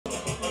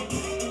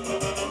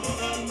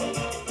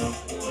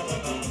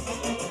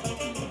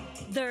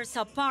There's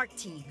a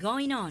party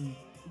going on.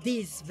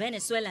 This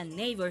Venezuelan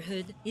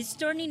neighborhood is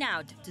turning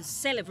out to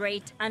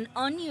celebrate an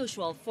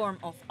unusual form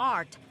of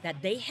art that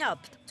they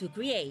helped to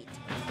create.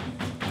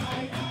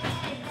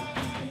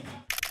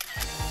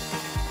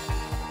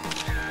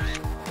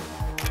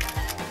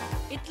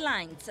 It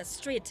lines a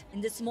street in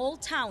the small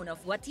town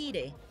of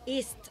Guatire,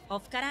 east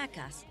of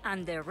Caracas,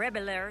 and the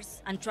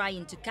revelers are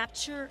trying to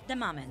capture the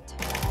moment.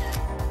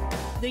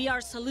 They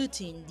are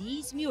saluting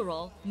this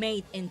mural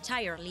made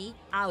entirely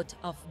out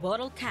of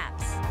bottle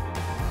caps.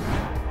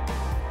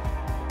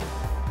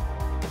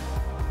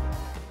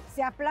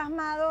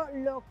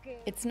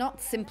 It's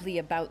not simply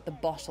about the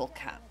bottle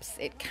caps.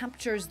 It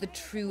captures the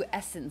true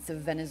essence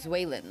of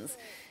Venezuelans.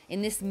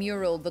 In this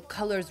mural, the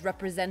colors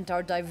represent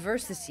our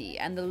diversity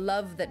and the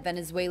love that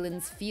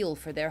Venezuelans feel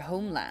for their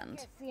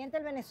homeland.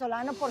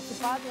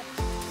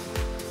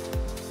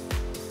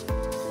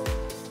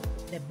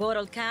 The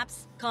bottle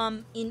caps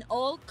come in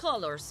all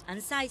colors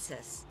and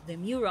sizes. The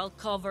mural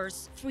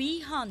covers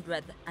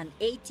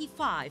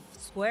 385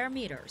 square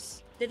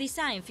meters. The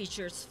design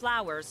features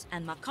flowers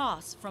and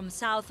macaws from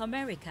South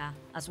America,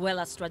 as well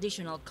as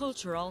traditional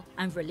cultural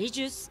and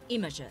religious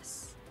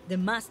images. The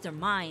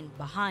mastermind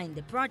behind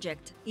the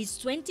project is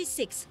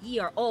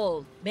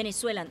 26-year-old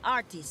Venezuelan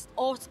artist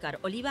Oscar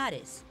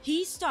Olivares.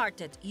 He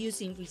started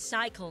using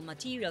recycled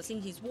materials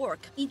in his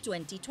work in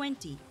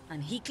 2020,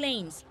 and he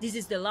claims this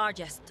is the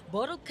largest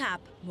bottle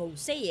cap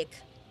mosaic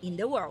in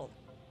the world.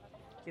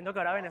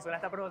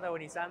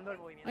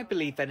 I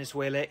believe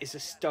Venezuela is a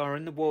star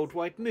in the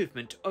worldwide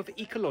movement of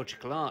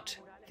ecological art.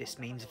 This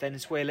means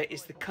Venezuela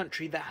is the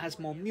country that has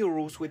more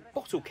murals with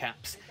bottle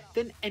caps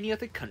than any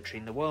other country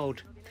in the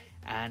world.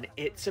 And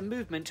it's a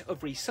movement of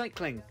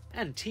recycling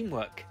and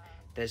teamwork.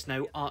 There's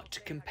no art to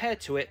compare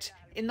to it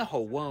in the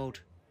whole world.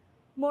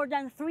 More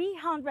than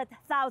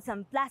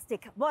 300,000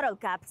 plastic bottle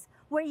caps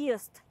were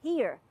used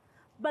here.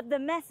 But the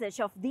message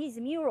of this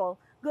mural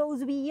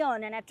goes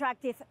beyond an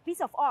attractive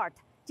piece of art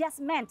just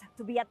meant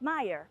to be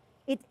admired.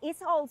 It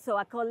is also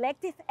a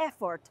collective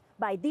effort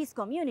by this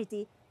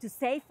community to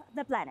save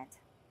the planet.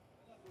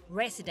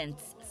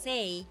 Residents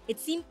say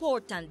it's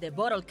important the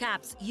bottle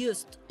caps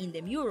used in the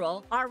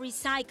mural are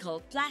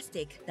recycled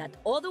plastic that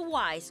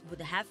otherwise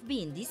would have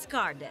been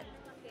discarded.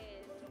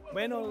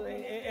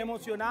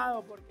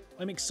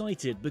 I'm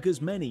excited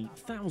because many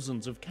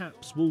thousands of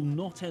caps will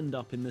not end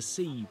up in the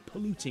sea,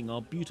 polluting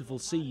our beautiful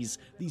seas,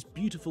 these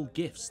beautiful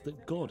gifts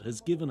that God has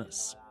given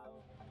us.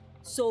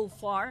 So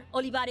far,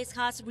 Olivares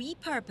has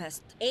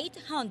repurposed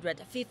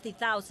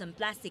 850,000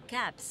 plastic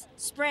caps,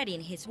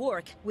 spreading his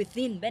work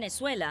within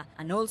Venezuela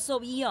and also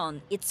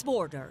beyond its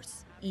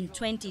borders. In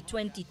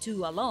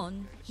 2022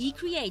 alone, he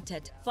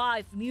created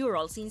 5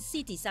 murals in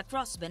cities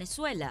across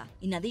Venezuela,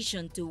 in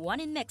addition to one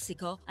in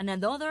Mexico and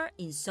another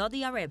in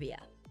Saudi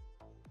Arabia.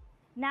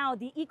 Now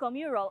the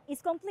eco-mural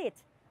is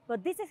complete,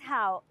 but this is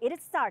how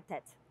it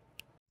started.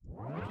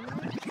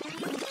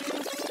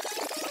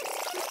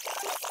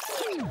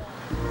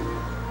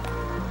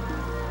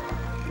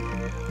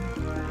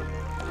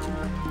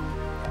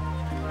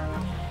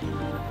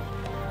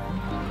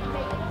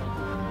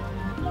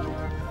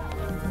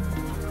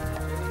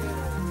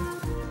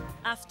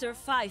 After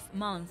 5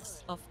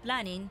 months of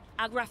planning,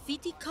 a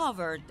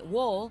graffiti-covered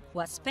wall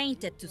was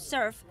painted to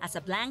serve as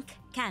a blank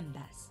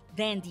canvas.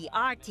 Then the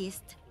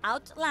artist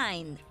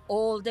outlined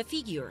all the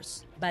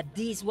figures, but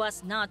this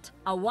was not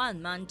a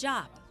one-man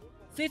job.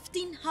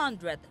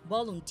 1,500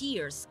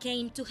 volunteers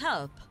came to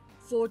help.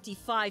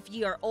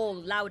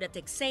 45-year-old Laura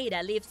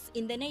Teixeira lives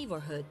in the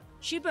neighborhood.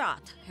 She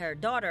brought her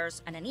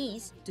daughters and a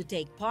niece to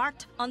take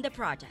part on the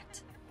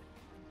project.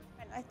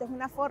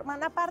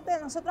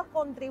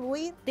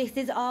 This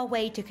is our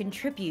way to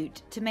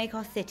contribute to make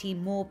our city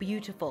more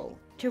beautiful,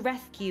 to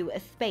rescue a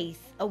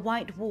space, a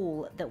white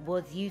wall that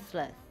was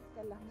useless.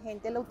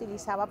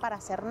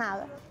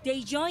 They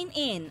joined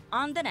in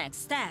on the next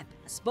step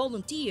as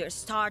volunteers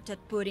started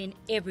putting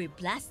every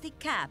plastic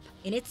cap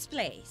in its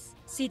place.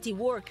 City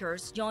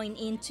workers joined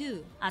in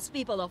too, as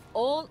people of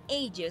all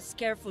ages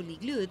carefully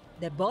glued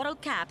the bottle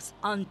caps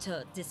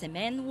onto the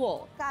cement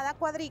wall.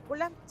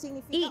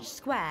 Each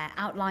square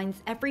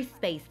outlines every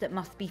space that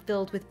must be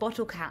filled with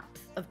bottle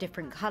caps of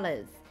different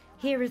colors.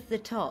 Here is the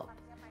top.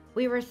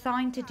 We were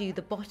assigned to do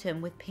the bottom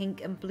with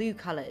pink and blue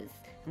colors,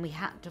 and we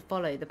had to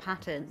follow the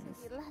patterns.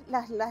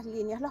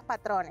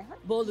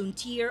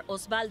 Volunteer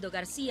Osvaldo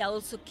Garcia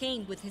also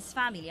came with his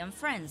family and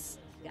friends.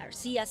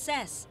 Garcia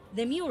says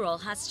the mural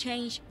has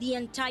changed the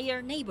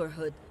entire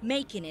neighborhood,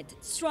 making it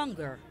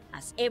stronger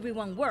as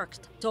everyone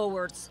worked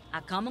towards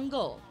a common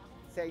goal.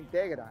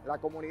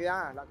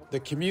 The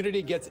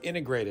community gets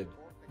integrated.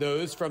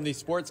 Those from the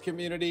sports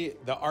community,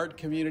 the art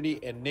community,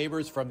 and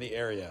neighbors from the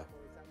area.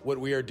 What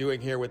we are doing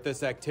here with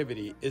this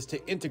activity is to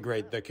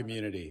integrate the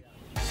community.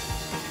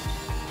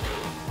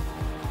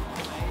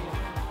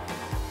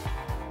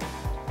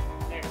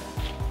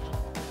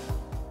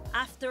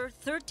 After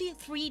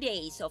 33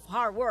 days of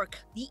hard work,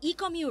 the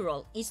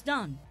eco-mural is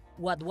done.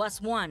 What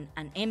was once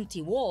an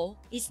empty wall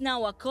is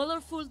now a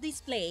colorful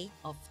display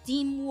of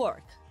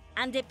teamwork.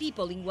 And the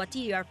people in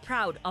Guatire are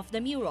proud of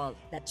the mural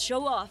that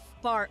show off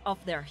part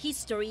of their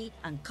history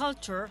and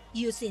culture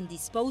using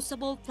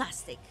disposable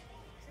plastic.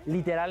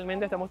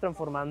 Literalmente estamos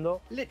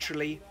transformando.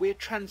 Literally, we're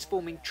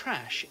transforming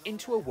trash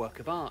into a work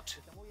of art.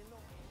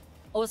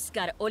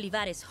 Oscar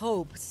Olivares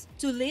hopes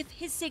to leave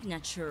his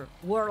signature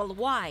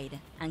worldwide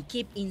and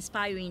keep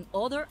inspiring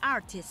other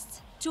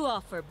artists to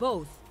offer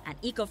both an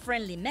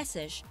eco-friendly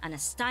message and a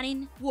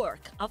stunning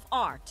work of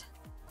art.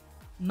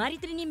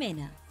 Triny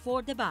Mena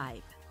for The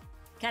Vibe,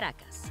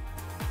 Caracas.